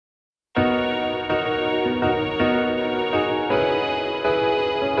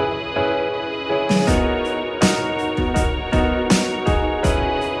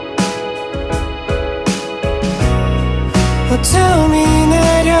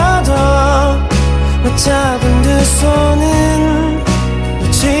잡은 두 손은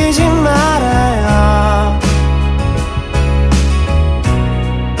놓치지 말아요.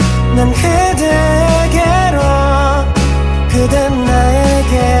 난 그대에게로 그댄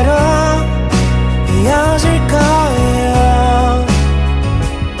나에게로 이어질 거예요.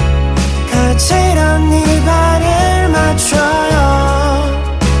 거칠한 이 발을 맞춰요.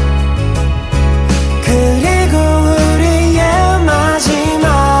 그리고 우리의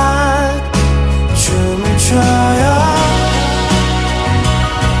마지막 춤을 춰요.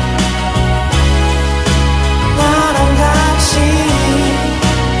 나랑 같이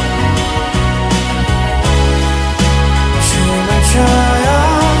춤을 춰요.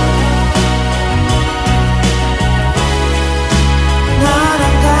 나랑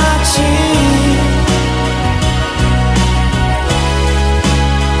같이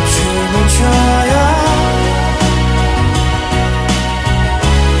춤을 춰요.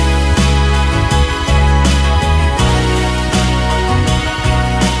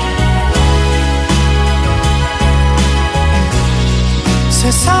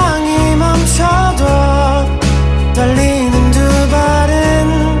 세상이 멈춰도 떨리는 두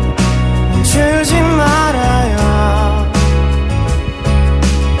발은 멈추지 말아요.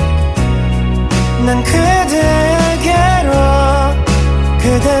 난 그대에게로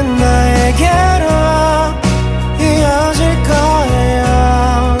그댄 나에게로 이어질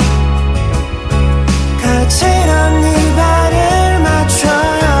거예요. 거칠한 이 발을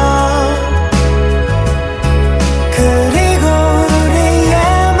맞춰요. 그리고 우리의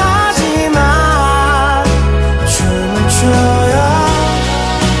마지막 춤을 춰요.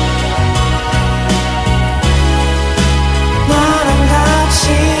 나랑 같이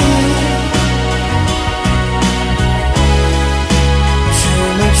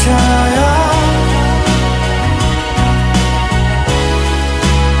춤을 춰요.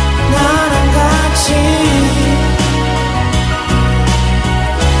 나랑 같이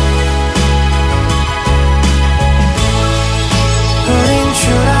우린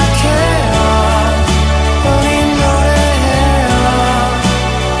추락해요. 우린 노래해요.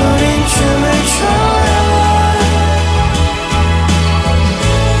 우린 춤을 춰요.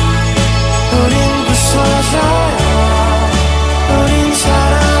 우린 부서져요. 우린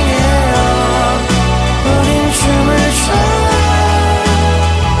사랑해요. 우린 춤을 춰요.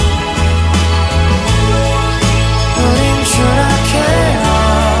 우린 추락해요.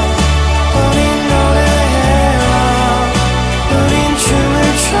 우린 노래해요. 우린 춤을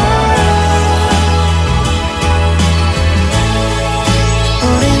춰요.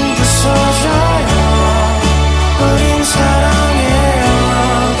 우린 부서져요. 우린 사랑해요.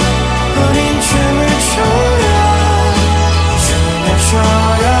 우린 춤을 춰요. 춤을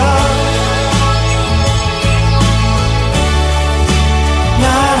춰요.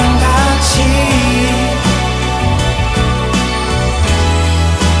 나랑 같이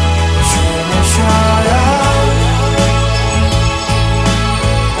춤을 춰요.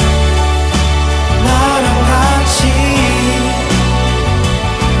 나랑 같이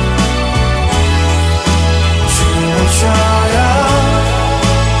춤을 춰요.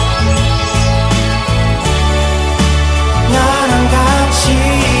 나랑 같이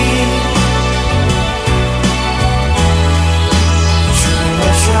춤을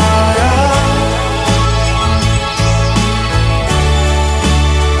춰요.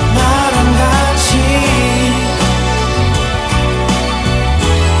 나랑 같이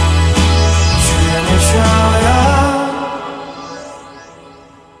춤을 춰요.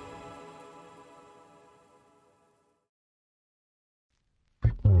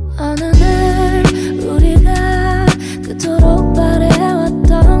 어느 날 우리가 그토록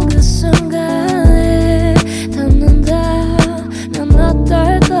바래왔던 그 순간에 닿는다면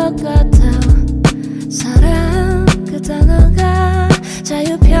어떨 것 같아. 사랑 그 단어가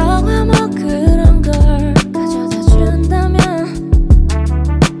자유 평화 뭐 그런 걸 가져다 준다면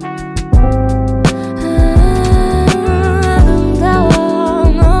아름다워.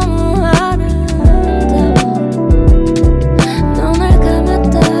 너무 아름다워. 눈을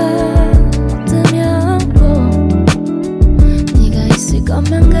감았다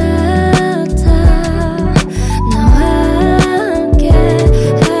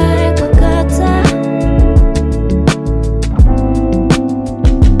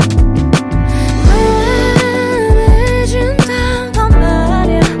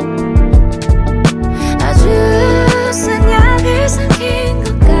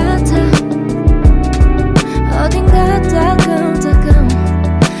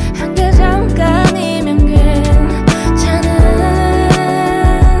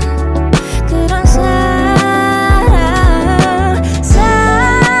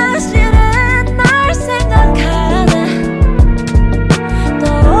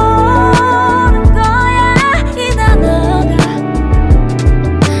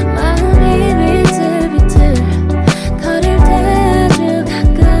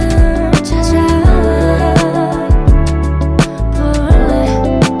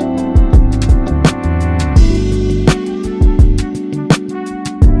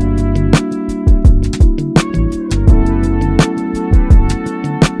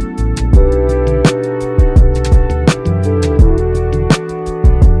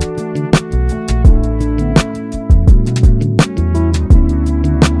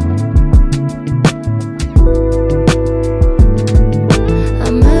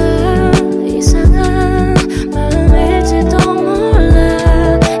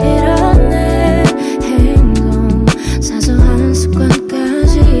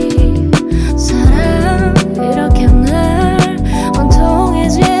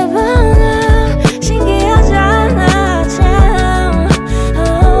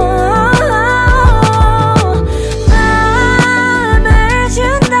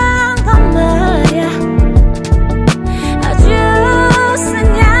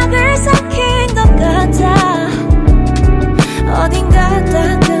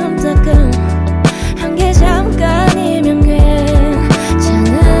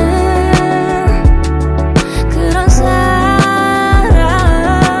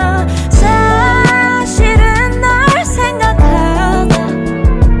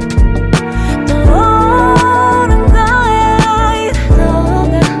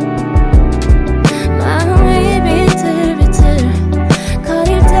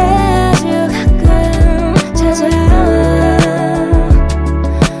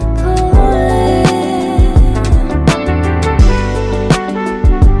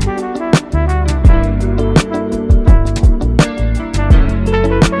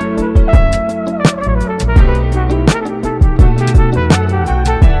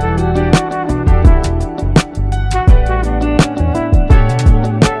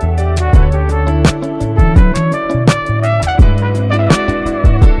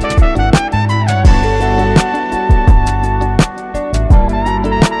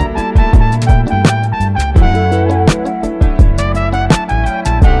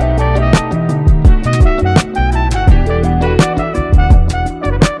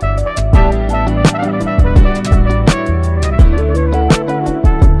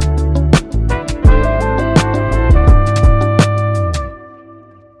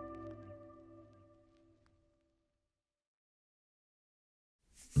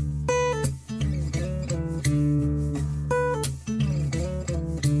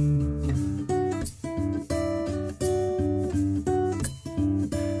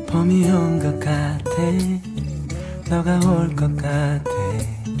봄이 온 것 같아. 너가 올 것 같아.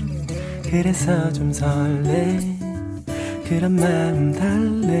 그래서 좀 설레. 그런 마음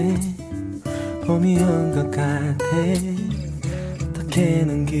달래. 봄이 온 것 같아.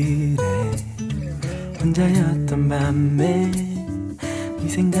 어떻게는 그래. 혼자였던 밤에 네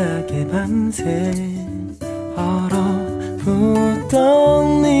생각에 밤새 얼어붙던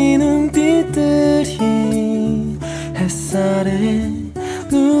네 눈빛들이 햇살에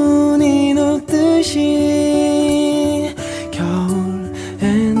눈이 녹듯이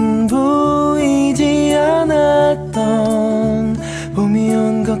겨울엔 보이지 않았던 봄이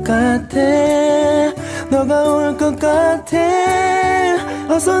온 것 같아. 너가 올 것 같아.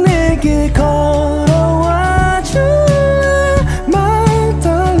 어서 내게 걸어와줘 My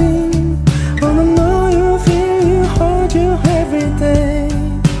darling. Wanna know you feel you hold you every day.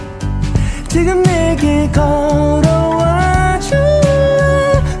 지금 내게 걸어와줘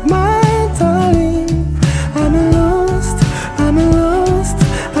My darling. I'm lost, I'm lost.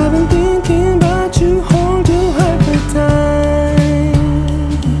 I've been thinking about you, hold you every time.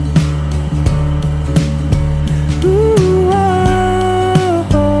 Ooh, oh,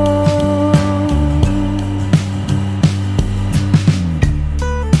 oh.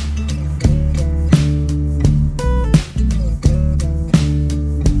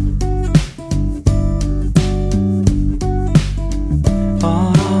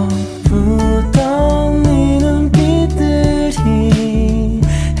 얼어붙던 네 눈빛들이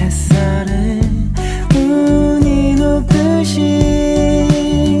햇살에 눈이 녹듯이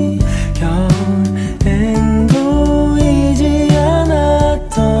겨울엔 보이지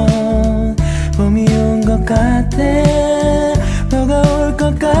않았던 봄이 온 것 같아. 너가 올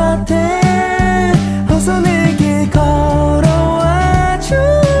것 같아. 어서 내게 걸어와줘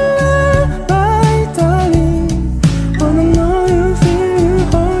My darling. Wanna know you feel you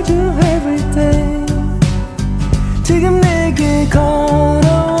hold you every day. 지금 내게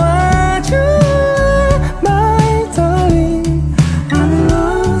걸어와줘 My darling. I'm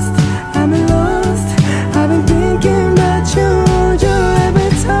lost, I'm lost. I've been thinking about you, you every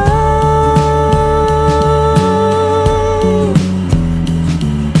time.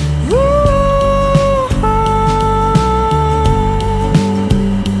 Ooh, oh.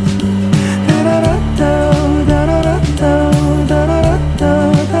 Da-da-da-da, da-da-da-da, da-da-da-da,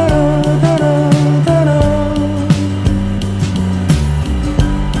 da-da-da-da-da.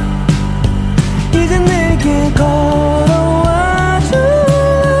 이제 내게 걸어와줘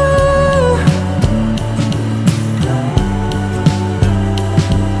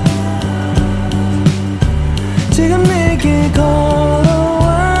지금 내게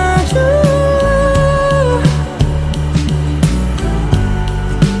걸어와줘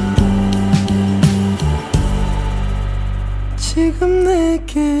지금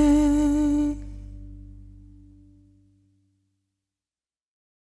내게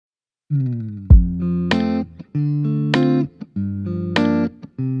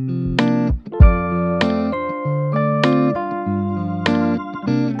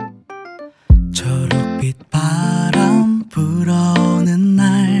초록빛 바람 불어오는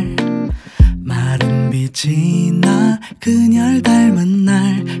날 마른 빛이 나 그녀를 닮은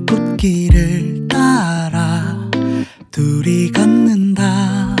날 꽃길을 따라 둘이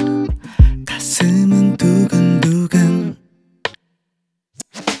걷는다. 가슴은 두근두근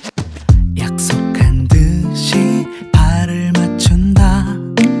약속한 듯이 발을 맞춘다.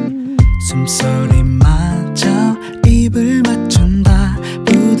 숨소리마저 입을 맞춘다.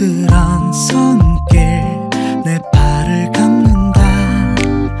 부드러운 손길 내 발을 감는다.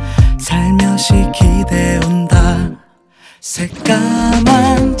 살며시 기대온다.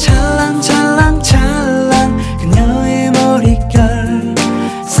 새까만 찰랑찰랑찰랑 그녀의 머릿결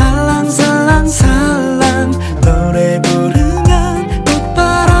살랑살랑살랑 노래 부르면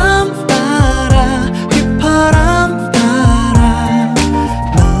꽃바람 따라 휘파람 따라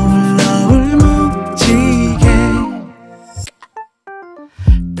너울너울 묵지게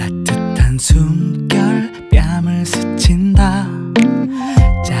따뜻한 숨결 뺨을 스친다.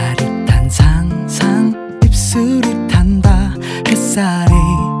 짜릿한 상상 입술이 탄다. 햇살이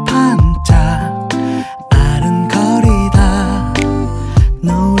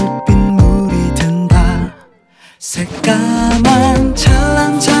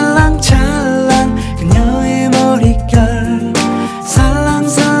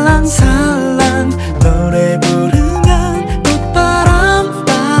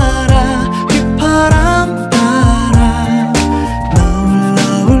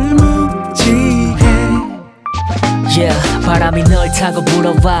Yeah, 바람이 널 타고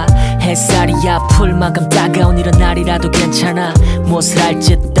불어와 햇살이야 풀만큼 따가운 이런 날이라도 괜찮아 무엇을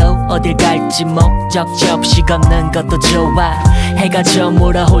할지 또 어딜 갈지 목적지 없이 걷는 것도 좋아 해가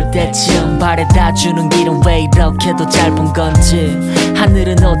저물어 올 때쯤 바래다 주는 길은 왜 이렇게도 짧은 건지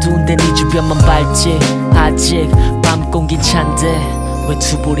하늘은 어두운데 네 주변만 밝지 아직 밤 공기 찬데 왜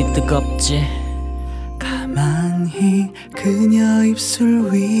투볼이 뜨겁지 가만히 그녀 입술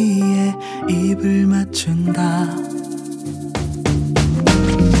위에 입을 맞춘다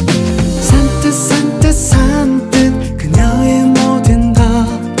산뜻 산뜻 그녀의 모든 것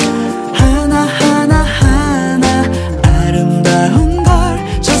하나하나 아름다운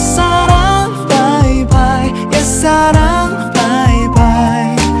걸 첫사랑 바이바이 옛사랑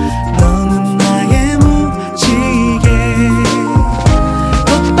바이바이 너는 나의 무지개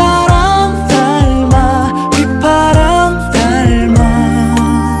꽃바람 닮아 휘파람 닮아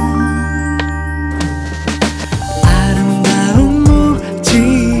아름다운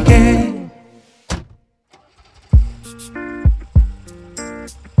무지개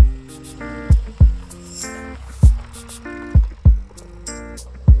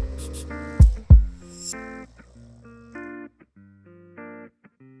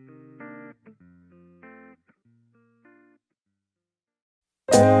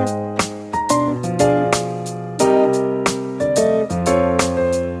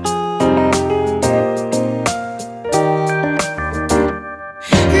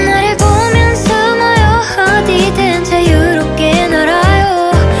나를 보면 숨어요 어디든 자유롭게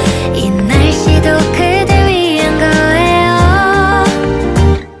놀아요 이 날씨도 그댈 위한 거예요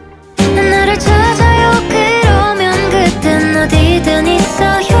나를 찾아요 그러면 그땐 어디든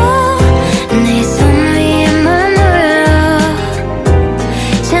있어요 내 손 위에 머물러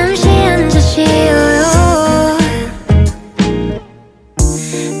잠시 앉아 쉬어요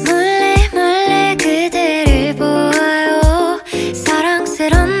몰래 몰래 그대를 보아요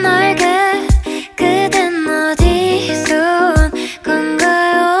사랑스런 날개 그댄 어디서 온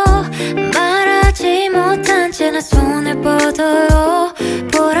건가요 말하지 못한 채 나 손을 뻗어요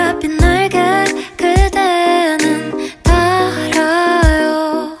보랏빛 날개 그대는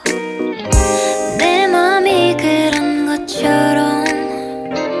달아요 내 맘이 그런 것처럼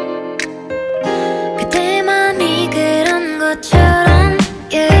그대 맘이 그런 것처럼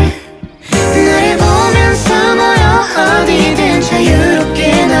yeah. 나를 보면 숨어요 어디든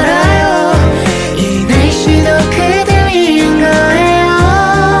자유롭게 놀아요 이 날씨도 그댈 위한 거예요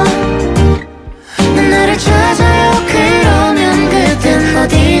나를 찾아요 그러면 그땐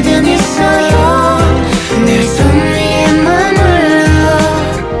어디든 있어요 내 손 위에 머물러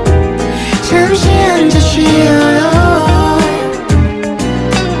잠시 앉아 쉬어요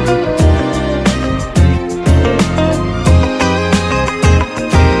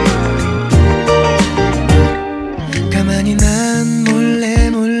가만히 난 몰래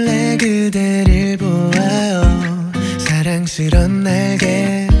몰래 그대를 보아요 사랑스런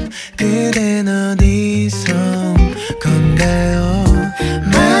날개 그댄 어디서 온 건가요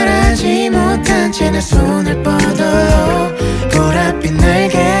말하지 못한 채 내 손을 뻗어요 보랏빛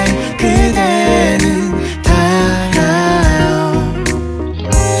날개 그대는 달아요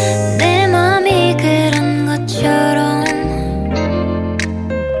내 맘이 그런 것처럼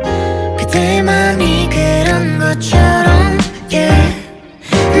그대 맘이 그런 것처럼 yeah.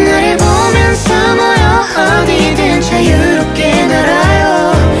 나를 보면 숨어요 어디든 자유롭게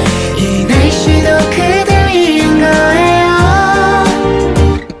놀아요 이 날씨도 그댈 위한 거예요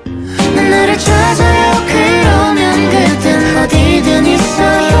나를 찾아요 그러면 그땐 어디든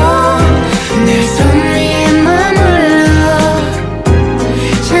있어요 내 손 위에 머물러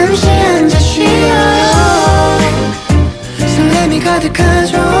잠시 앉아 쉬어요 설렘이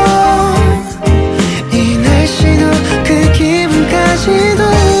가득하죠 이 날씨도 그 기분까지도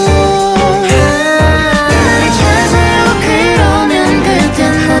나를 찾아요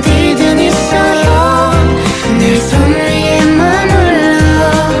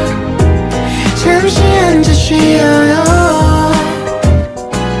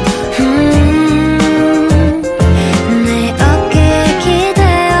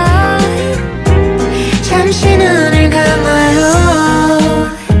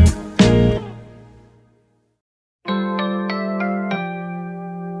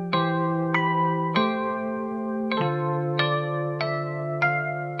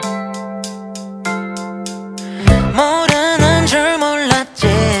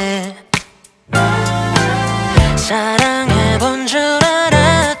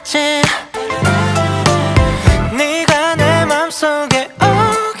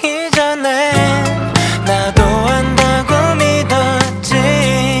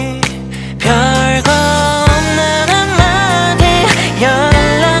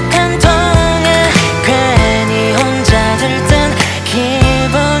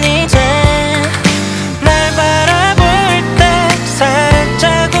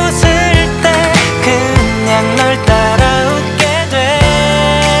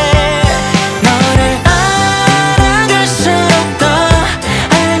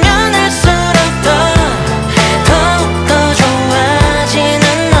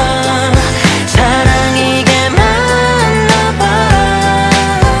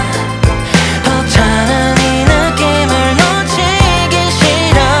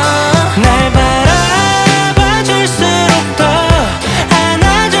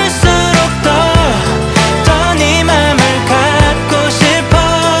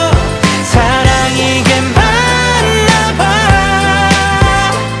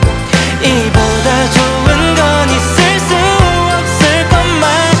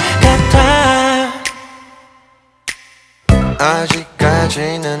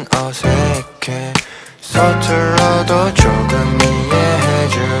아직까지는 어색해. 서툴러도 조금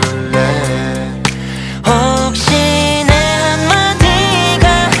이해해줄래. 혹시 내 한마디가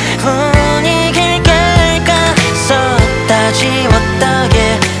분위기를 끌까 썼다 지웠다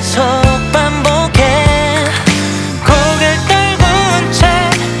계속 반복해. 고개 떨군 채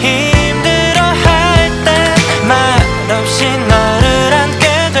힘들어할 때 말없이 너를 안게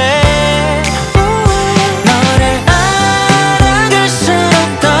돼. 너를 알아갈수록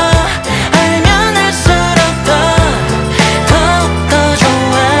더 알면 할수록 더욱더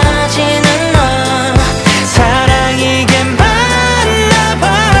좋아지는 너. 사랑이 이게 맞나봐.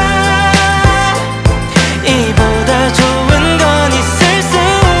 이보다 좋은 건 있을 수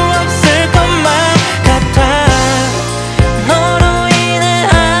없을 것만 같아. 너로 인해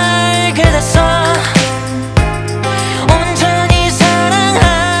알게 됐어. 온전히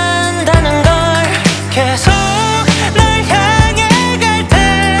사랑한다는 걸. 계속 날 향해 갈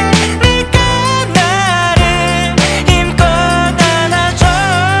테니까 나를 힘껏 안아줘.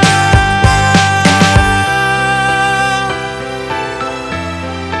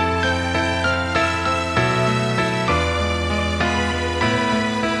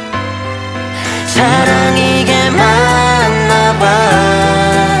 사랑이 이게 맞나봐.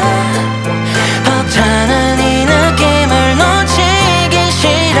 벅차는 이 느낌을 놓치기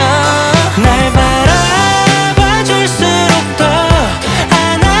싫어. 날 바라봐줄수록 더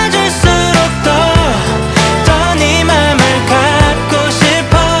안아줄수록 더 네 맘을 갖고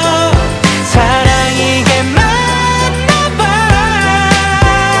싶어. 사랑이 이게 맞나봐.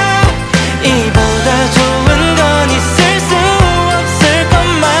 이보다 좋은 건 있을 수 없을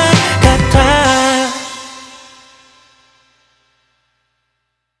것만 같아.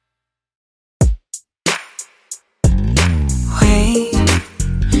 Wait,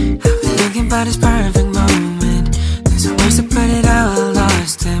 I've been thinking about this perfect moment. There's no words to put it out, I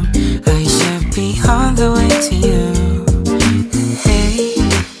lost him. I should be on the way to you. Hey,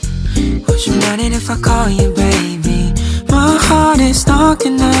 would you mind it if I call you baby? My heart is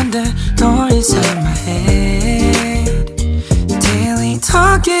knocking on the door inside my head. Daily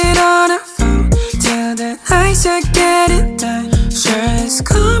talking on the phone till the nights I get it done. Sure it's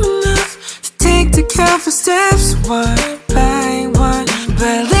coming enough to take the careful steps one by one.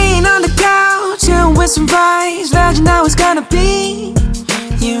 But laying on the couch and with some vibes, imagine how it's gonna be.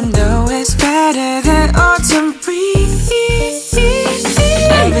 You know it's better than autumn breeze.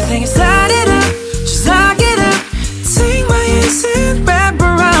 Everything is lighted up, just lock it up. Take my hands and wrap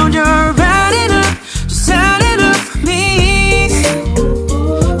around your round it up, just sound it up for me.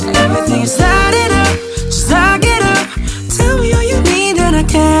 Everything is lighted up, just lock it up. Tell me all you need and I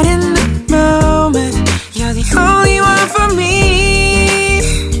get in the moment. You're the only one for me.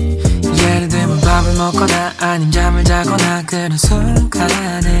 예를 들면 밥을 먹거나 아님 잠을 자거나 그런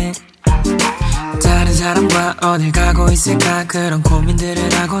순간에 다른 사람과 어딜 가고 있을까 그런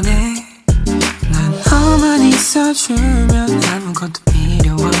고민들을 하곤 해. 난 너만 있어주면 아무것도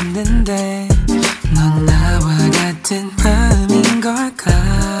필요 없는데 넌 나와 같은 마음인 걸까.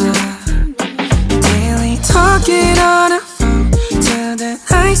 Daily talking on the phone till the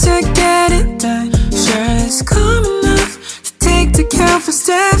nights I get it done. Sure it's coming enough to take the careful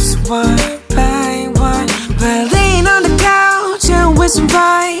steps one by one. But laying on the couch and with some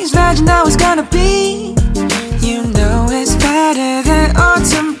vibes, imagine how it's gonna be. You know it's better than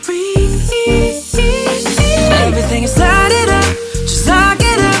autumn breeze. Everything is lighted up, just lock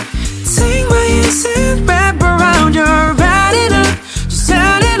it up. Take my hands and wrap around your round it up, just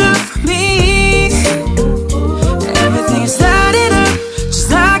sound it up for me. Everything is lighted up, just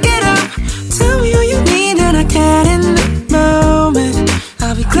lock it up. Tell me all you need and I get in the moment.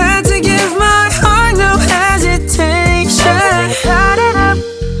 I'll be glad to give my heart no hesitation. Light it up,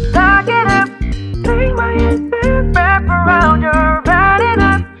 lock it up. Take my hands and wrap around your round it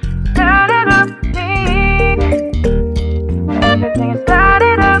up, sound it up for me. Everything is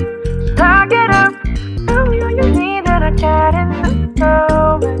lighted up, lock it up. Tell me all you need and I get in the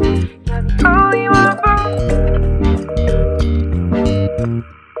moment. You're the only one for me.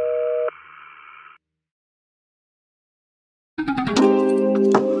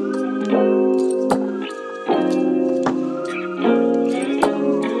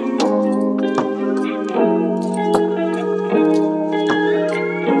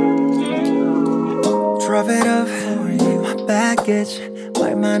 Drop it up, how are you? My baggage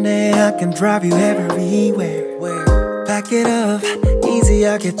말만 해, I can drive you everywhere. Back it up,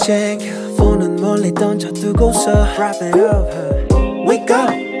 easy하게 챙겨 폰은 멀리 던져두고서 Drop it up, wake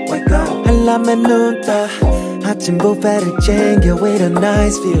up, wake up 알람에 눈 떠 아침 뷔페를 챙겨 with a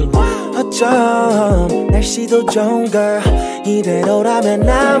nice view 것처럼 날씨도 좋은 걸 이대로라면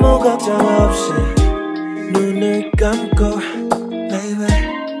아무 걱정 없이 눈을 감고 baby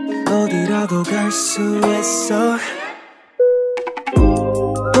어디라도 갈 수 있어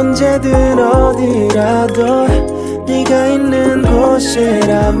언제든 어디라도 네가 있는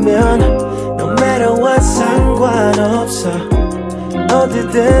곳이라면 No matter what 상관없어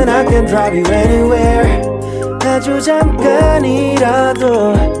어디든 I can drive you anywhere 아주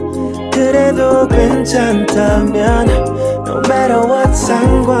잠깐이라도 그래도 괜찮다면 No matter what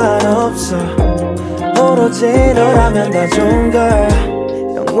상관없어 오로지 너라면 다 좋은걸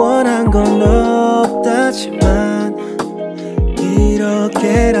영원한 건 없다지만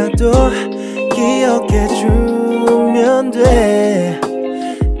이렇게라도 기억해주면 돼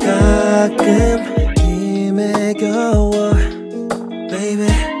가끔 힘에 겨워 baby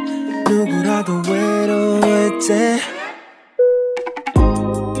누구라도 외로울 때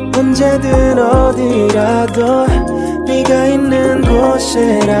언제든 어디라도 네가 있는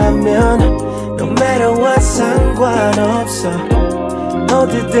곳이라면 No matter what 상관없어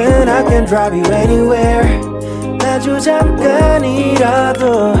어디든 I can drive you anywhere 아주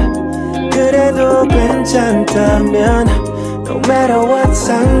잠깐이라도 그래도 괜찮다면 No matter what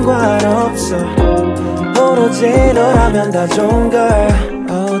상관없어 오로지 너라면 다 좋은걸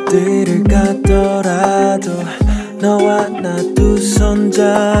어디를 가더라도 너와 나 두 손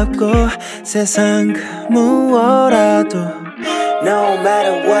잡고 세상 그 무엇라도 No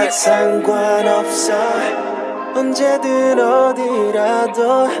matter what 상관없어 언제든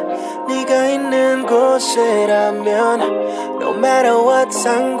어디라도 네가 있는 곳이라면 No matter what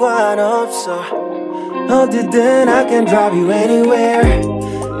상관없어 어디든 I can drive you anywhere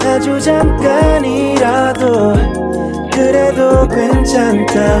아주 잠깐이라도 그래도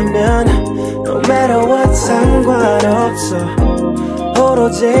괜찮다면 No matter what 상관없어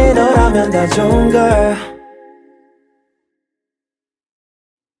오로지 너라면 다 좋은걸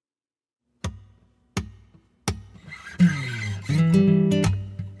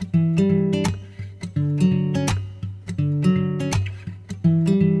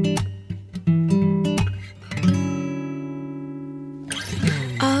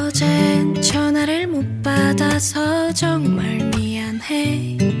어젠 전화를 못 받아서 정말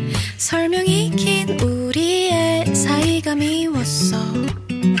미안해 설명이 긴 우리의 사이가 미웠어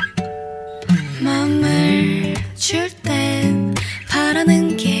마음을 줄 땐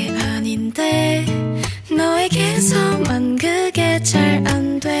바라는 게 아닌데 너에게서만 그게 잘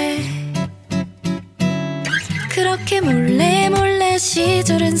안 돼 그렇게 몰래 몰래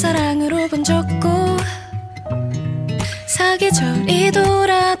시절은 사랑으로 번졌고 사계절이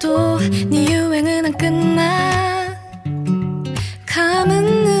돌아도 네 유행은 안 끝나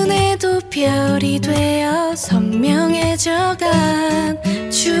감은 눈에도 별이 되어 선명해져간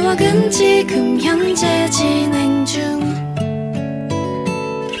추억은 지금 현재 진행 중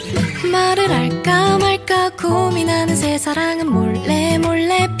말을 할까 말까 고민하는 새 사랑은 몰래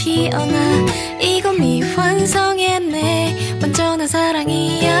몰래 피어나 이건 미완성의 내 완전한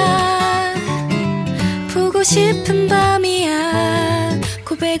사랑이야 보고 싶은 밤이야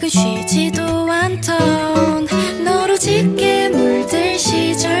고백은 쉬지도 않던 너로 짙게 물들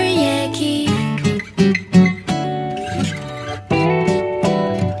시절 얘기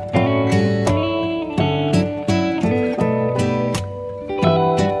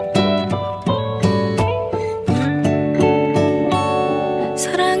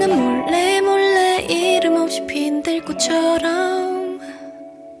사랑은 몰래 몰래 이름 없이 핀 들꽃처럼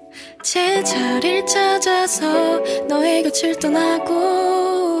제자리를 찾아서 너의 곁을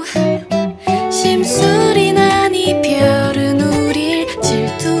떠나고 심술이 난 이별은 우릴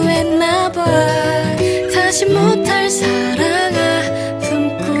질투했나봐 다시 못할 사랑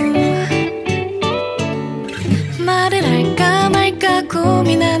아픈 꿈 말을 할까 말까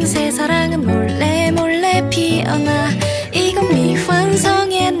고민하는 새 사랑은 몰래 몰래 피어나 이건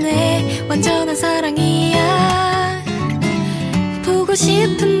미완성의 내 완전한 사랑이야 보고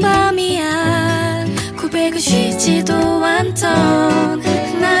싶은 밤이야 고백은 쉬지도 않던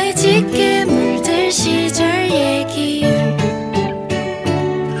나의 짙게 물들 시절 얘기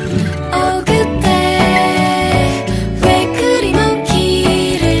그때 왜 그리 먼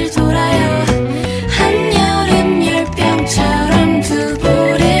길을 돌아요 한여름 열병처럼 두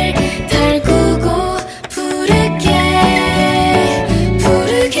볼을 달구고 부르게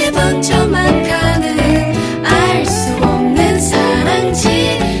번져만 가는 알 수 없는 사랑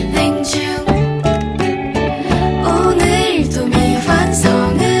진행 중 오늘도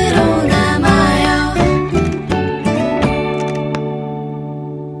미완성으로 남아요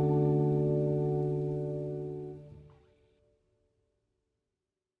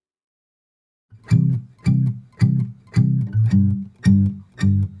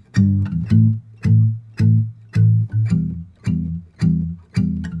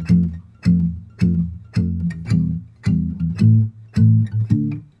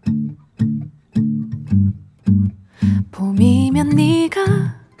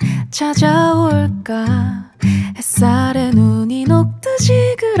찾아올까. 햇살에 눈이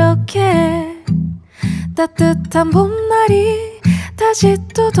녹듯이 그렇게 따뜻한 봄날이 다시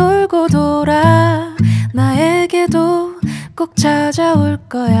또 돌고 돌아. 나에게도 꼭 찾아올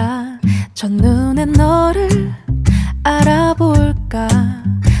거야. 첫눈엔 너를 알아볼까.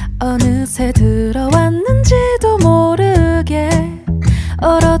 어느새 들어왔는지도 모르게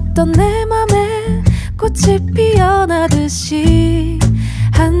얼었던 내 맘에 꽃이 피어나듯이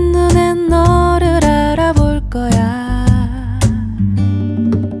한눈엔 너를 알아볼 거야.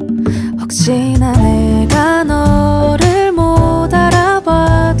 혹시나 내가 너를 못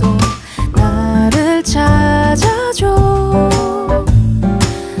알아봐도 나를 찾아줘.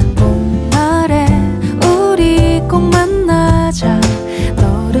 봄날에 우리 꼭 만나자.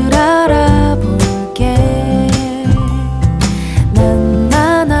 너를 알아볼게.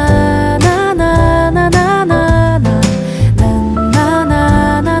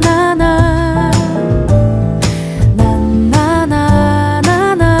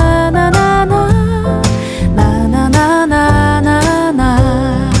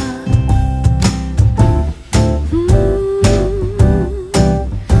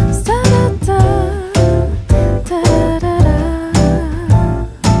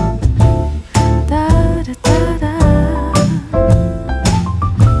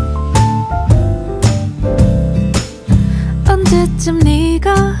 언제쯤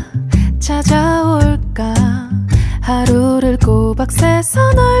네가 찾아올까. 하루를 꼬박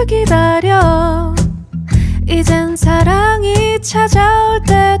새서 널 기다려. 이젠 사랑이 찾아올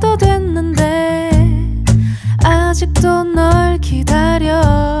때도 됐는데 아직도 널 기다려.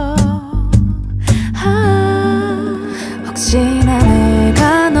 혹시나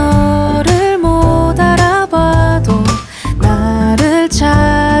내가 너를 못 알아봐도 나를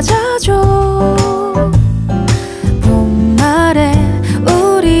찾아줘. 봄날에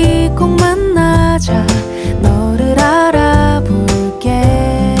우리 꼭 만나자. 너를 알아볼게.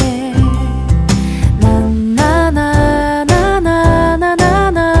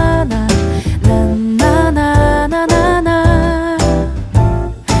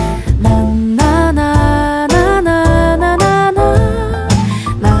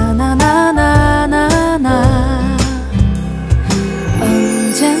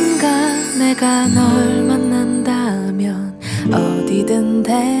 내가 널 만난다면 어디든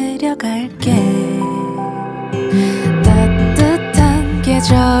데려갈게. 따뜻한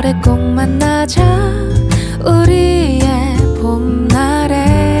계절에 꼭 만나자. 우리의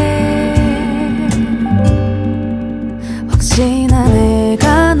봄날에. 혹시나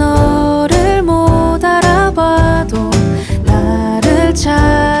내가 너를 못 알아봐도 나를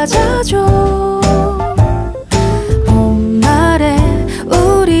찾아줘. 봄날에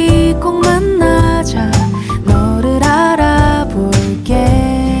우리 꼭 만나자. 너를 알아볼게.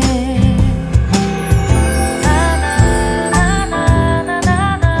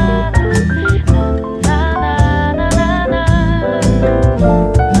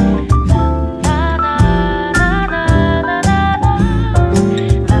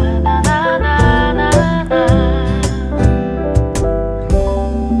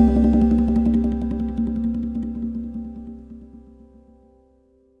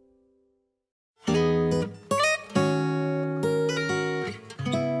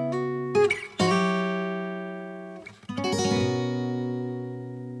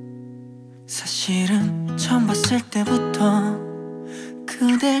 사실은 처음 봤을 때부터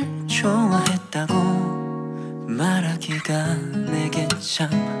그댈 좋아했다고 말하기가 내게 참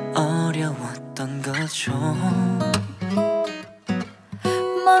어려웠던 거죠.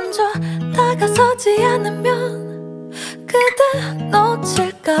 먼저 다가서지 않으면 그대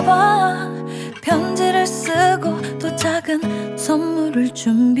놓칠까봐 편지를 쓰고 또 작은 선물을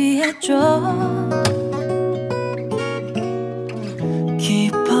준비했죠.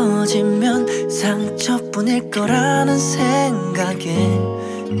 깊어지면 상처뿐일 거라는 생각에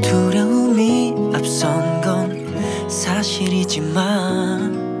두려움이 앞선 건 사실이지만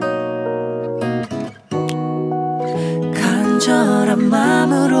간절한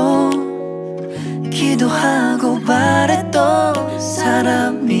마음으로 기도하고 바랬던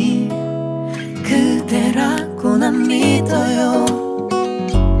사람이 그대라고 난 믿어요.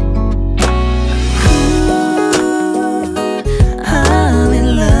 I'm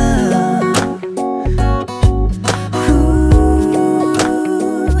in love.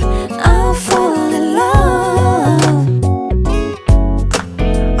 I'll fall in love.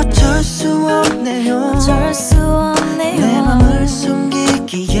 어쩔 수 없네요. 어쩔 수 없네요. 내 맘을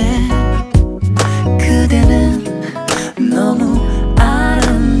숨기기에 그대는 너무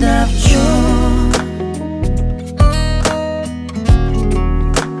아름답죠.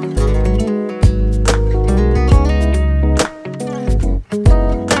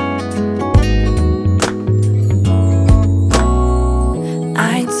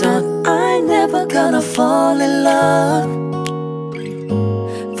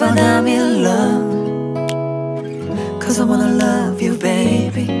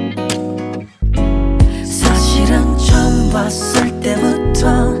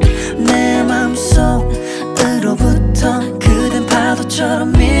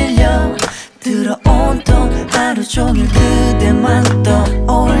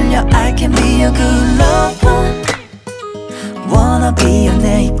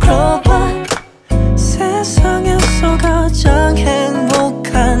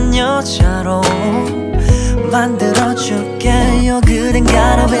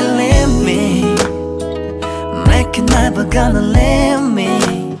 gonna leave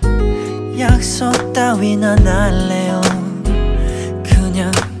me. 약속 따윈 안 할래요.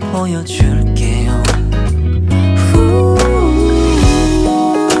 그냥 보여줄게요.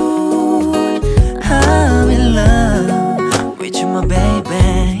 I'm in love with you, my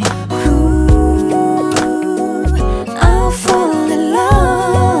baby. I'll fall in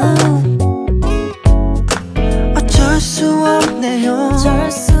love. 어쩔 수 없네요.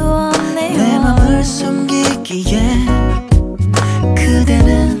 내 맘을 숨기기에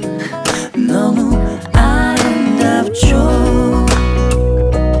그대는 너무 아름답죠.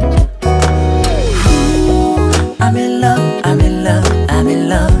 I'm in love, I'm in love, I'm in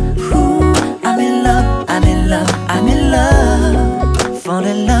love. I'm in love, I'm in love, I'm in love. Fall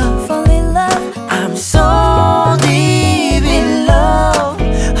in love, fall in love. I'm so deep in love.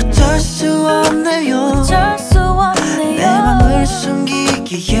 어쩔 수 없네요. 내 맘을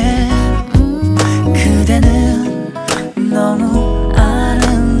숨기기에 그대는 너무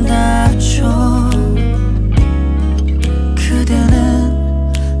아름답죠.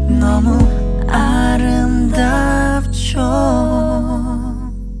 그대는 너무 아름답죠.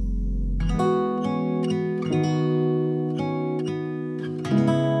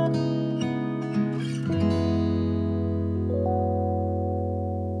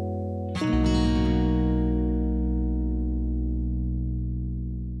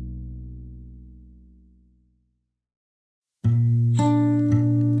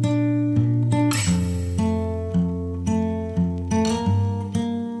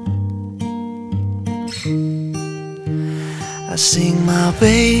 I sing my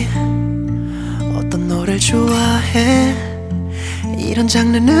way. 어떤 노래를 좋아해? 이런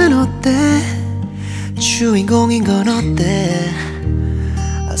장르는 어때? 주인공인 건 어때?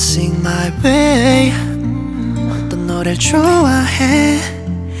 I sing my way. 어떤 노래를 좋아해?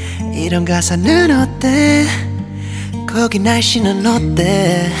 이런 가사는 어때? 거기 날씨는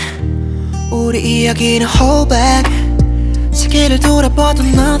어때? 우리 이야기는 hold back. 세계를 돌아봐도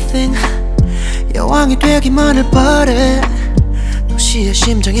nothing. 여왕이 되기만을 바래. 도시의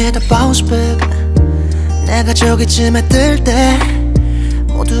심장에다 bounce back. 내가 저기쯤에 뜰 때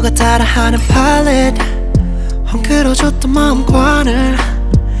모두가 따라하는 팔레트. 헝클어졌던 마음관을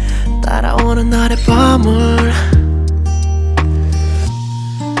따라오는 날의 밤을.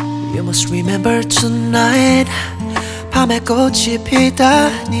 You must remember tonight. 밤에 꽃이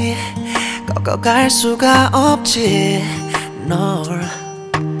피다니 꺾어갈 수가 없지 널.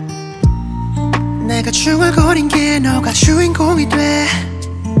 내가 중얼거린 게 너가 주인공이 돼.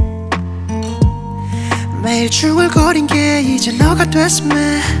 매일 중얼거린 게 이제 너가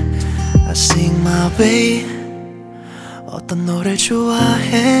됐으면. I sing my way. 어떤 노래를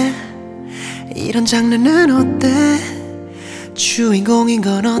좋아해? 이런 장르는 어때? 주인공인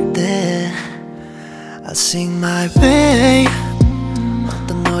건 어때? I sing my way.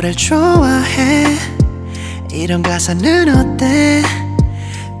 어떤 노래를 좋아해? 이런 가사는 어때?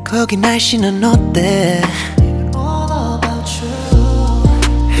 거기 날씨는 어때?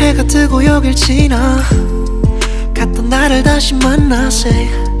 해가 뜨고 여길 지나 갔던 나를 다시 만나세.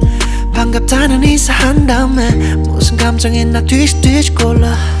 반갑다는 인사한 다음에 무슨 감정이 있나 뒤집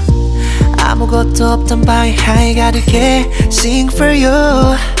골라. 아무것도 없던 방에 향이 가득해. Sing for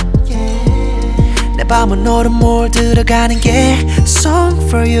you. 내 밤은 너를 몰들어가는 게 Song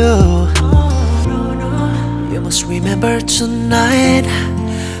for you. You must remember tonight.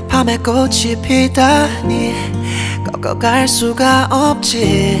 밤에 꽃이 피다니 꺾어갈 수가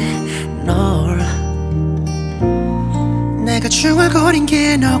없지 널. 내가 중얼거린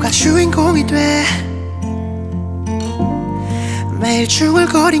게 너가 주인공이 돼. 매일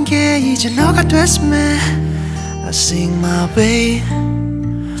중얼거린 게 이제 너가 됐으면. I sing my way.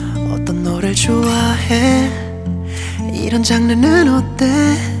 어떤 노래를 좋아해? 이런 장르는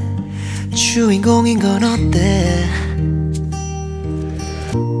어때? 주인공인 건 어때?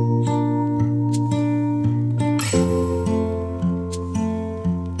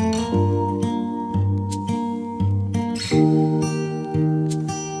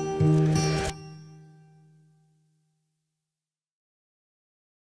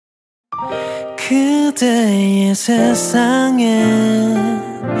 그대의 세상에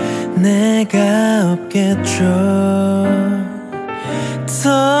내가 없겠죠.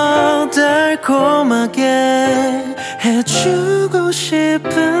 더 달콤하게 해주고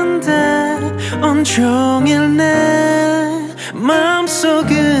싶은데 온종일 내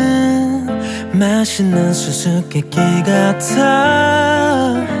마음속은 맛있는 수수께끼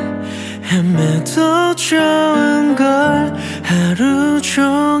같아. 헤매도 좋은 걸 하루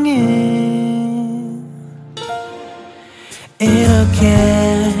종일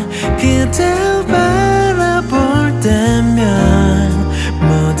이렇게 그댈 바라볼 때면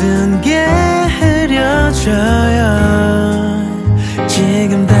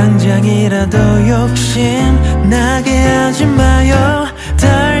지금 당장이라도 욕심 나게 하지 마요.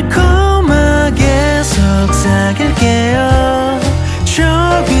 달콤하게 속삭일게요.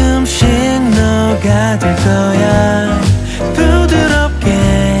 조금씩 녹아들 거야. 부드럽게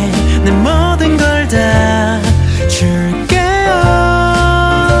내 모든 걸 다 줄게요.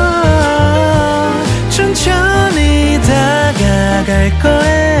 천천히 다가갈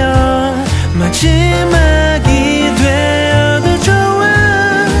거예요. 마지막이 되어도 좋아.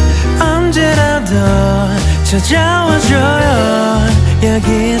 언제라도 찾아와줘요.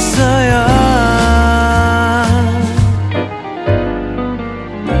 여기 있어요.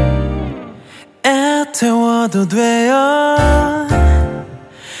 애태워도 돼요.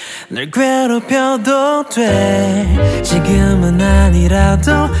 널 괴롭혀도 돼. 지금은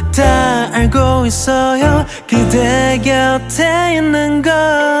아니라도 다 알고 있어요. 그대 곁에 있는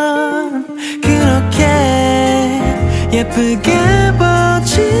건 그렇게 예쁘게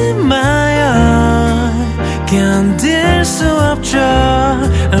보지 마요. 견딜 수 없죠.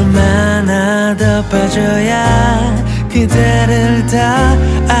 얼마나 더 빠져야 그대를 다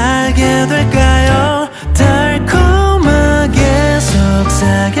알게 될까요? 달콤하게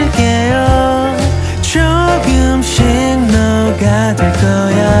속삭일게요. 조금씩 녹아들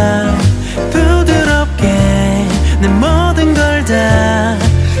거야. 부드럽게 내 모든 걸 다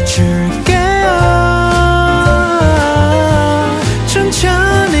줄게요.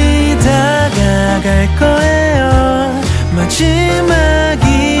 천천히 다가갈 거예요. 마지막이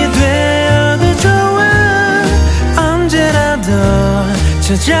되어도 좋아. 언제라도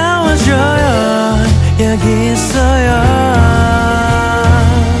찾아와줘요. 여기 있어요.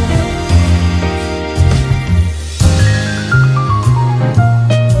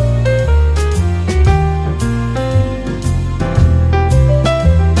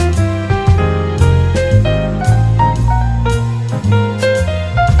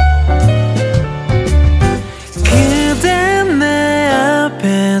 그대 내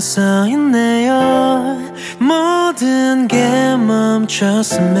앞에 서 있네요. 모든 게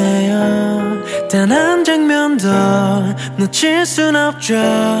멈췄음에요. 단 한 장면도 놓칠 순 없죠.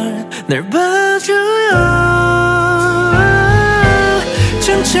 날 봐줘요.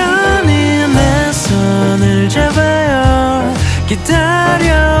 천천히 내 손을 잡아요.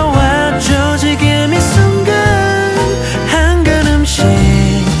 기다려왔죠. 지금 이 순간 한 걸음씩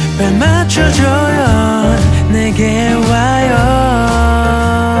발 맞춰줘요. 내게 와요.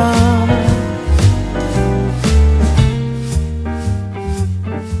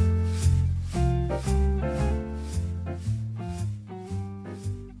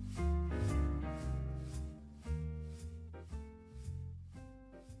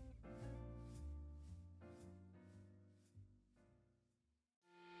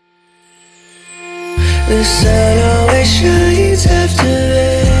 The sun always shines after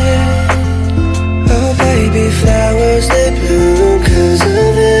rain. Oh baby, flowers they bloom 'cause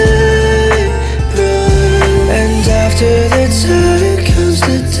of it. And after the time comes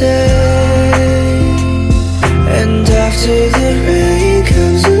the day. And after the rain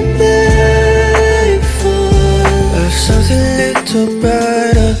comes a nightfall of something little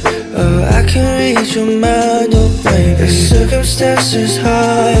brighter. Oh, I can read your mind, oh baby. The circumstances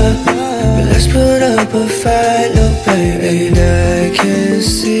higher, but let's put up a fight, oh baby. And I can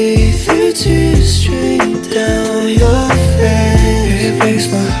see the tears stream down your face. It breaks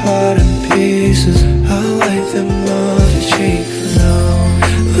my heart in pieces. I'll wipe them off your cheek. No,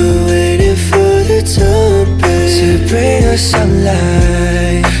 we're waiting for the dawn, babe, to bring us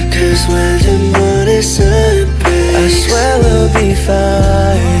sunlight. 'Cause when the morning sun breaks, I swear we'll be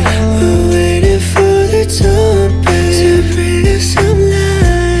fine. We're waiting for the dawn, babe, to bring us sunlight.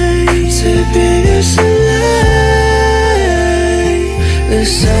 To bring us sunlight. The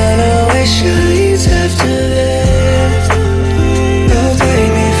sun always shines after that. Oh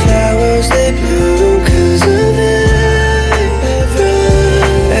baby, flowers they bloom 'cause of it.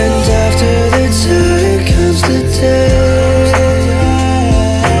 And after the time comes the day.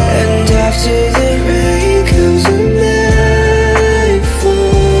 And after the rain comes a nightfall.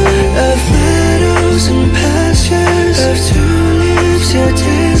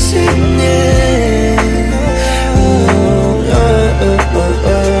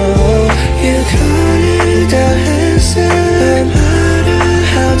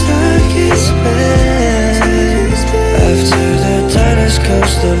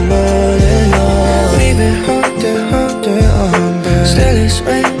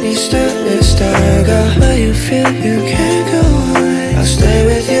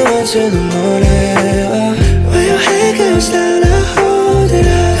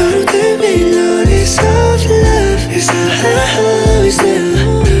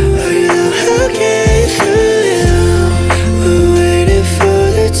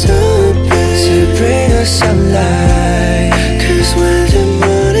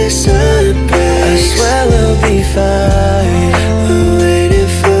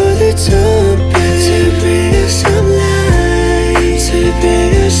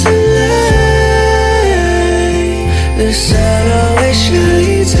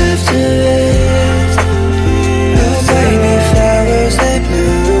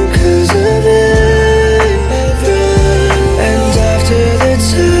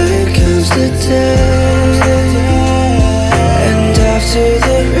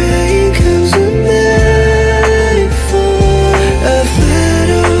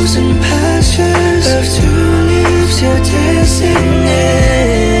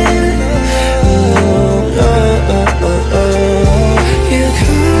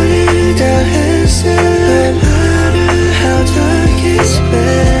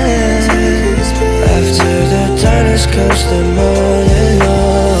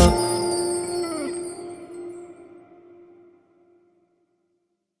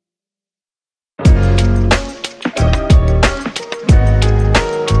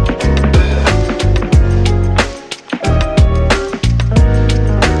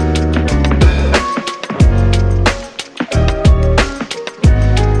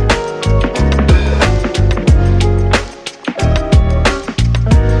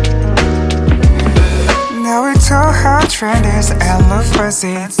 trend is endless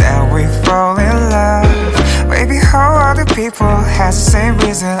fuzzy that we fall in love. Maybe how other people has the same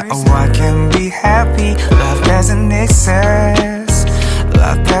reason. Oh, I can be happy. Love doesn't exist.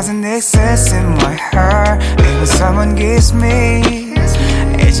 Love doesn't exist in my heart. Even someone gives me,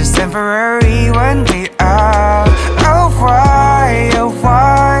 it's just temporary one day out. Oh why, oh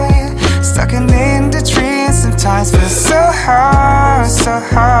why? Stuck in the dream sometimes feels so hard, so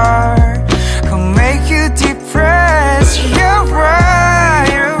hard. Who make you depressed? You're right,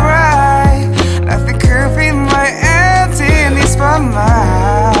 you're right. Nothing could be my emptiness but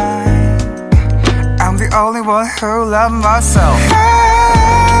mine. I'm the only one who loves myself.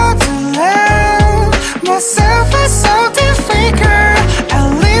 How to love myself is so difficult. At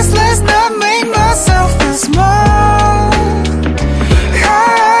least let's not make myself feel small.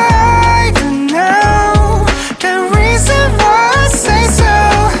 I don't know the reason why I say so.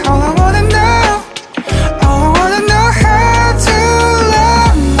 All I wanna know how to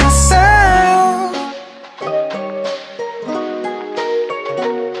love myself.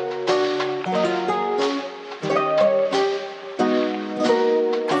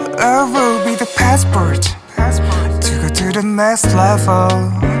 Love will be the passport to go to the next level.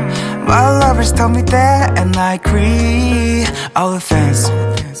 My lovers told me that and I agree. All the things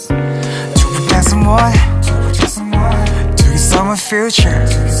to protect someone, to get someone future.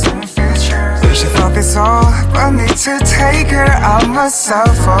 We should focus all, but need to take care of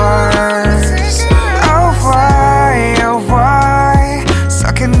myself first. Oh why, oh why?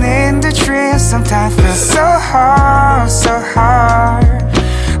 Sucking in the dreams sometimes feels so hard, so hard.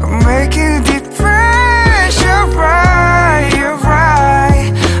 Making deep breaths, you're right, you're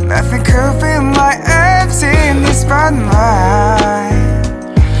right. Nothing could be my emptiness but mine.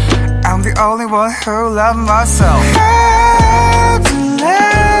 I'm the only one who loves myself. How to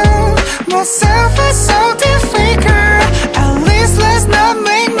love myself is so difficult. At least let's not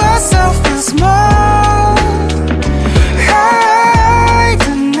make myself feel small. I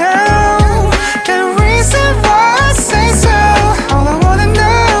don't know the reason why I say so. All I wanna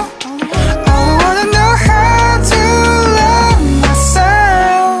know how to love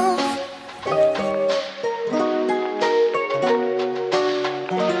myself.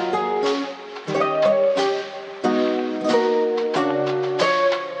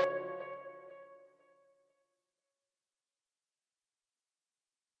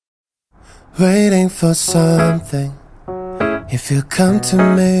 Waiting for something. If you come to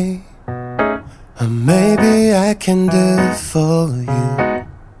me, or maybe I can do it for you.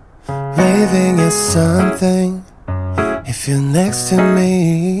 Waving is something. If you're next to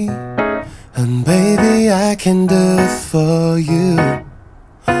me, and baby I can do it for you.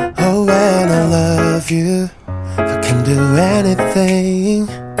 Oh, when I love you, I can do anything.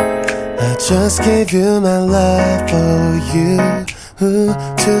 I just give you my love for you. Ooh,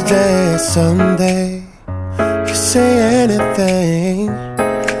 today or someday, you say anything.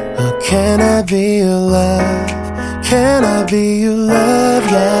 Oh, can I be your love? Can I be your love?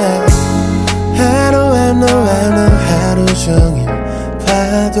 Yeah. I know 하루 종일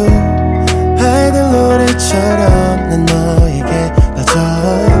봐도 아이들 노래처럼 난 너에게 빠져.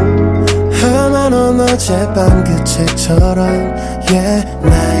 아마 넌 어젯밤 그 책처럼 yeah,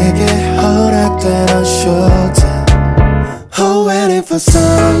 나에게 허락된 showtime. Oh, waiting for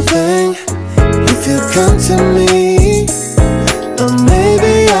something. If you come to me, or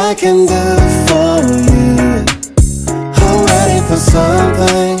maybe I can do it for you. Oh, waiting for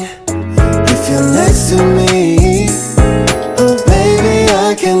something. If you're next to me, oh baby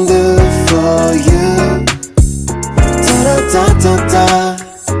I can do it for you. Da-da-da-da-da,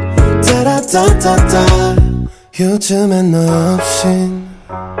 da-da-da-da-da. 요즘엔 너 없인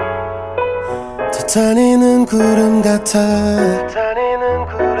더 다니는 구름 같아.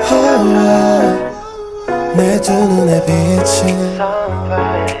 내 두 눈에 비친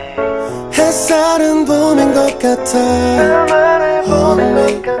햇살은 봄인 것 같아.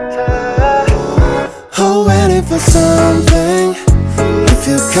 Oh, waiting for something. If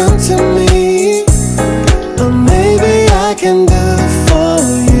you come to me, or maybe I can do it for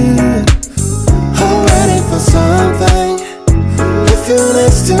you. Oh, waiting for something. If you're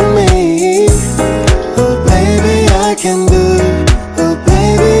next to me, oh baby I can do it. Oh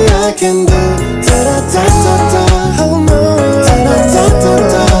baby I can do it. Da-da-da-da-da. Oh no.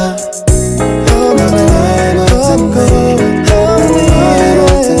 Da-da-da-da-da. Oh no, 나의 모든 것.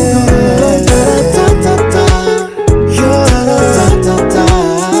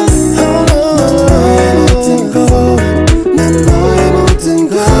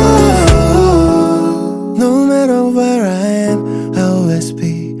 No matter where I am, I'll always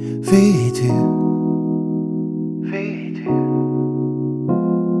be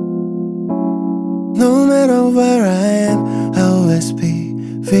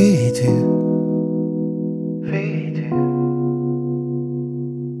with you.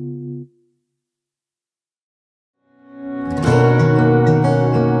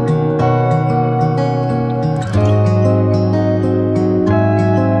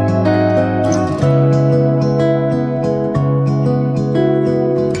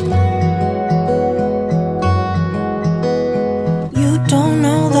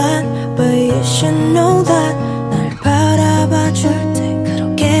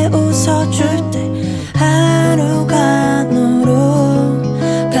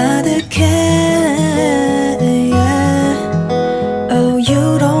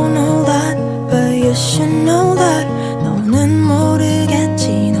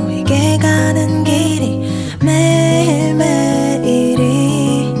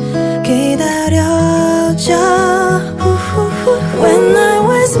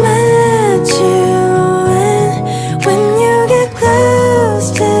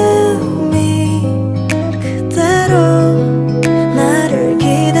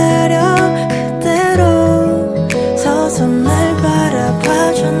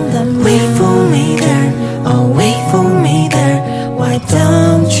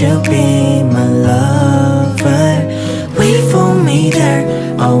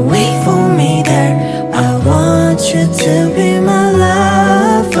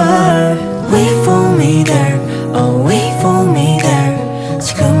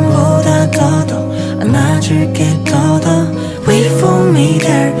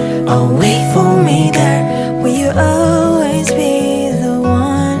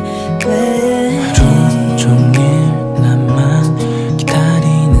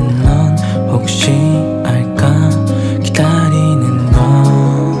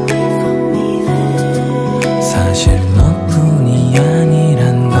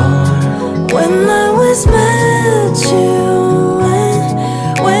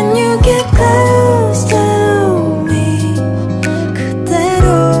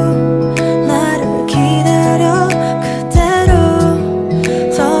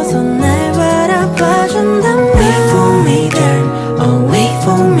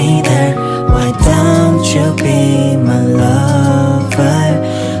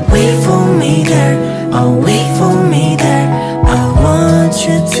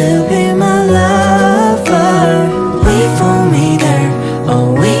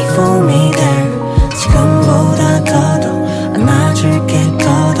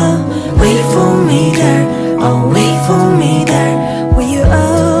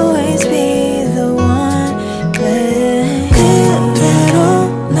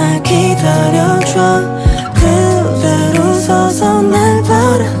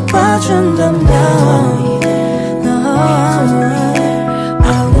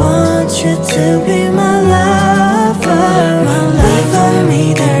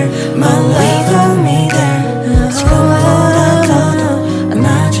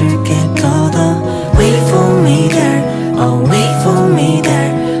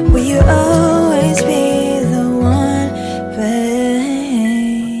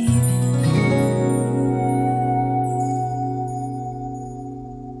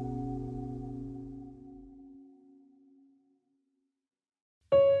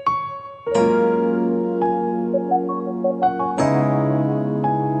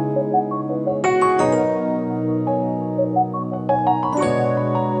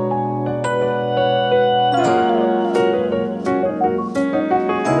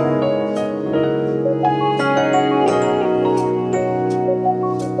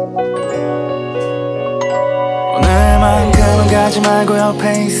 가지 말고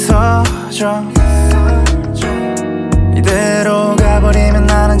옆에 있어줘. 이대로 가버리면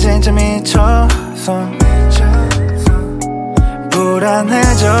나는 진짜 미쳐서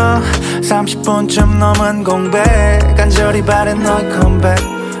불안해져. 30분쯤 넘은 공백, 간절히 바란 너의 컴백.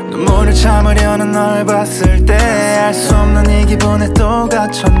 눈물을 참으려는 널 봤을 때 알 수 없는 이 기분에 또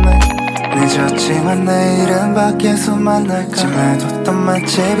갇혔네. 늦었지만 내일은 밖에서 만날까. 집에뒀던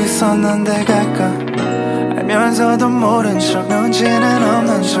맛집 있었는데 갈까. 알면서도 모른 척 눈치는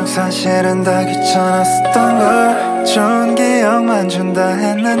없는 척 사실은 다 귀찮았었던 걸. 좋은 기억만 준다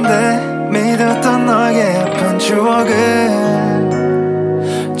했는데 믿었던 너에게 아픈 추억을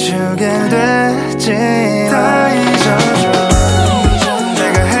주게 됐지. 다 잊어줘.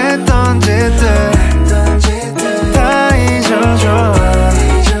 내가 했던 짓들 다 잊어줘.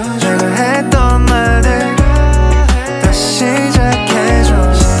 내가 했던 말들 다시 시작해줘.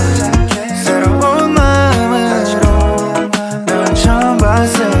 새로운 마음으로 널 처음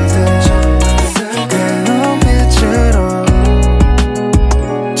봤을 때 그 눈빛으로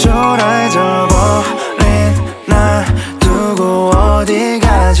초라해져 버린 나 두고 어디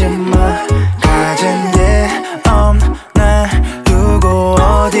가지. 가지 마. 가진 게 없나 두고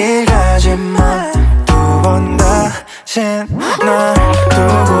어디 가지 마. 두 번 다신 나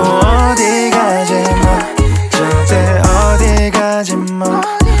두고 어디 가지 마. 절대 어디 가지 마.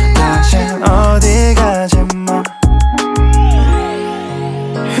 다신 어디 가지 마.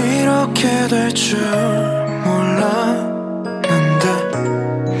 이렇게 될 줄 몰랐는데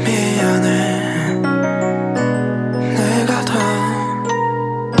미안해. 내가 다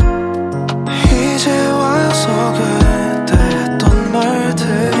이제 와서 그때 했던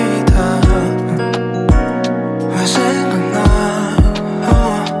말들이 다 왜 생각나.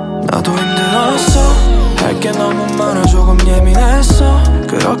 나도 힘들었어. 할 게 너무 많아 조금 예민했어.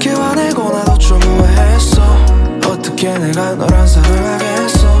 그렇게 화내고 나도 좀 후회했어. 어떻게 내가 너란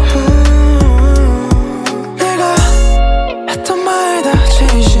사랑하겠어. 내가 했던 말 다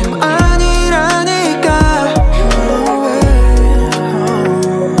진심 아니라니까.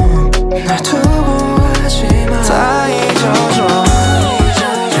 날 두고 가지마. 다 잊어줘.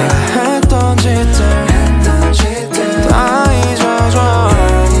 내가 했던 짓들 다 잊어줘.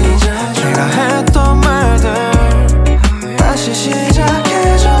 내가 했던 말들 다시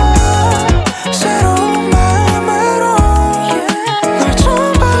시작해줘. 새로운 마음으로 널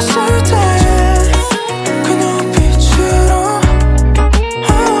처음 봤을 때 그 눈빛으로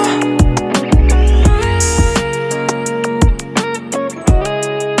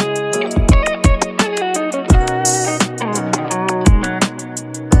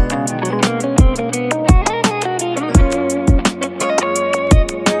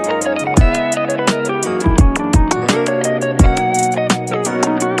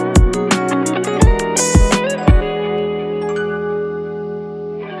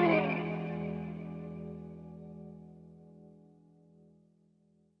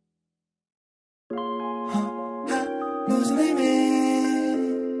무슨 의미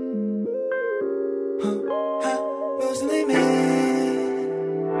무슨 의미.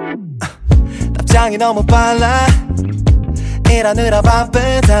 답장이 너무 빨라. 일하느라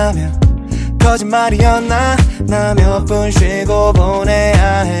바쁘다며 거짓말이었나. 나 몇 분 쉬고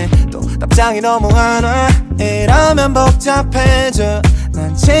보내야 해. 또 답장이 너무 안 와. 이러면 복잡해져.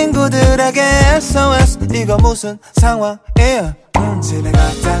 난 친구들에게 SOS. 이거 무슨 상황이야. 집에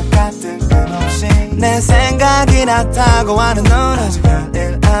갔다가 뜬금없이 내 생각이 났다고 하는 넌 아직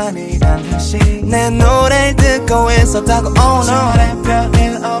별일 아니란 듯이 내 노래를 듣고 있었다고. Oh no.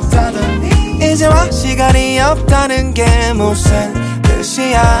 별일 없다더니 이제와 시간이 없다는 게 무슨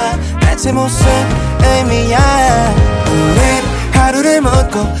뜻이야. 대체 무슨 의미야. 우린 하루를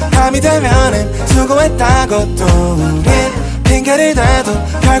묻고 밤이 되면은 수고했다고 또 우린 핑계를 대도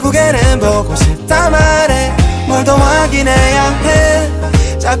결국에는 보고 싶단 말해. 뭘 더 확인해야 해.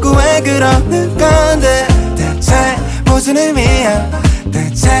 자꾸 왜 그러는 건데. 대체 무슨 의미야.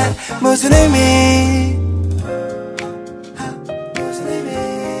 대체 무슨 의미. 무슨 의미.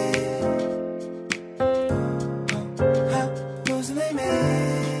 무슨 의미.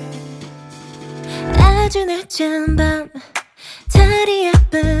 아주 늦은 밤 달이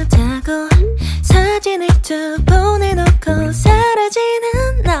예쁘다고 사진을 쭉 보내놓고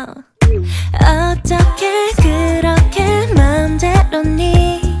사라지는 너. 어떻게 그렇게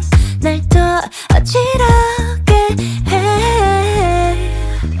맘대로니 날 또 어지럽게 해.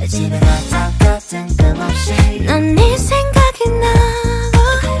 집에 갔다가 뜬금없이 난 네 생각이 나고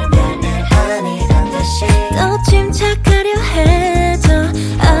별일 아니란 듯이 또 침착하려 해도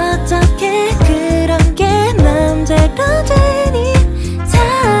어떻게 그런 게 맘대로 되니.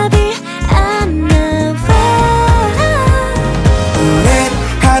 답이 안 나와. 우린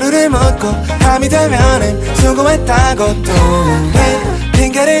하루를 묻고 밤이 되면은 수고했다고 또 우린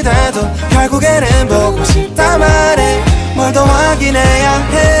핑계를 대도 결국에는 보고 싶단 말해. 뭘 더 확인해야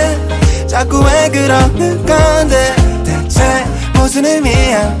해. 자꾸 왜 그러는 건데. 대체 무슨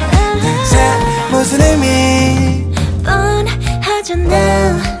의미야. 대체 무슨 의미. 뻔하잖아.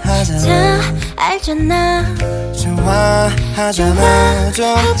 다 알잖아. 좋아하잖아.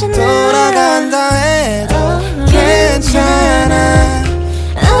 좀 돌아간다 해도 괜찮아.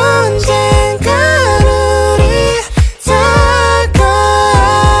 언젠간 우리 닿을 거야.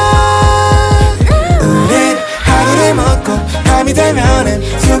 우린 하루를 묻고 밤이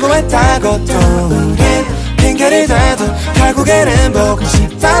되면은 수고했다고 또 우린 핑계를 대도 결국에는 보고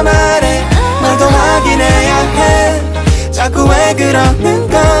싶단 말해. 뭘 더 확인해야 해. 자꾸 왜 그러는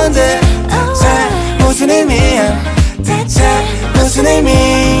건데. 대체 무슨 의미야. 대체 무슨 의미.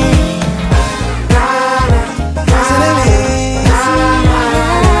 무슨 의미.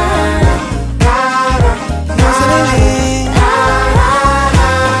 무슨 의미.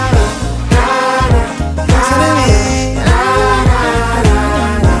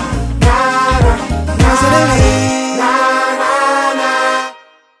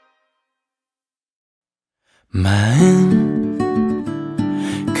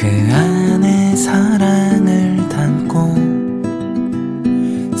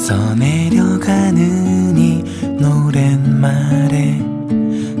 써내려가는 이 노랫말에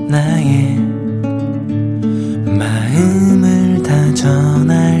나의 마음을 다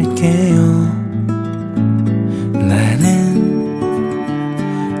전할게요. 나는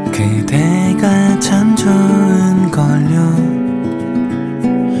그대가 참 좋은걸요.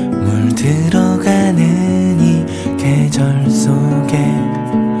 물들어가는 이 계절 속에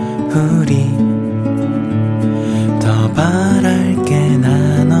우리 더 바랄 게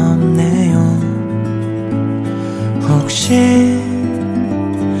난 없네요. 혹시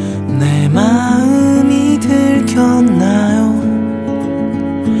내 마음이 들켰나요?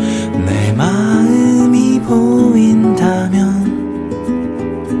 내 마음이 보인다면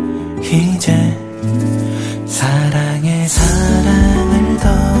이제 사랑에 사랑을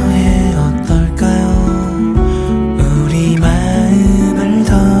더해 어떨까요? 우리 마음을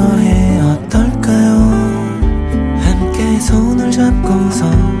더해 어떨까요? 함께 손을 잡고서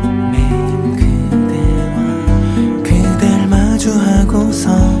매일 그대와 그댈 마주하고서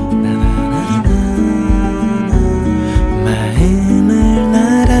마음을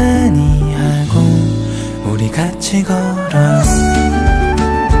나란히 하고 우리 같이 걸어요.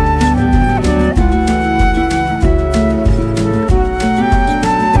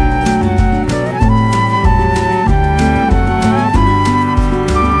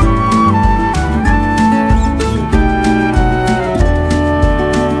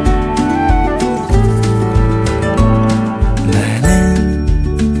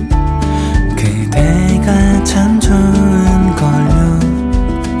 참 좋은걸요.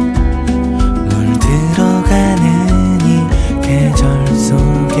 물들어가는 이 계절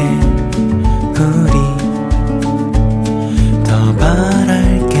속에 우리 더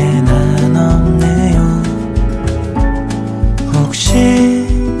바랄 게 난 없네요. 혹시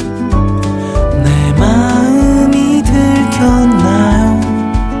내 마음이 들켰나요?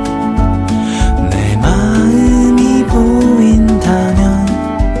 내 마음이 보인다면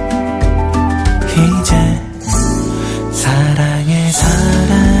이제 사랑에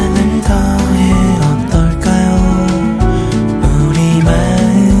사랑을 더해 어떨까요? 우리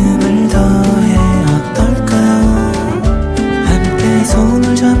마음을 더해 어떨까요? 함께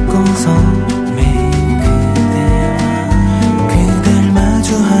손을 잡고서 매일 그대와 그댈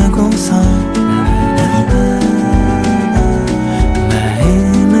마주하고서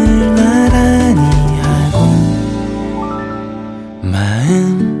마음을 나란히 하고 마음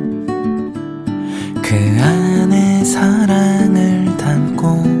그 안에 사랑을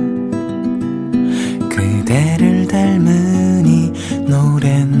담고 그대를 닮은 이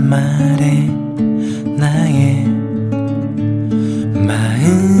노랫말에 나의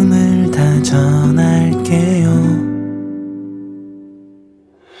마음을 다 전할게요.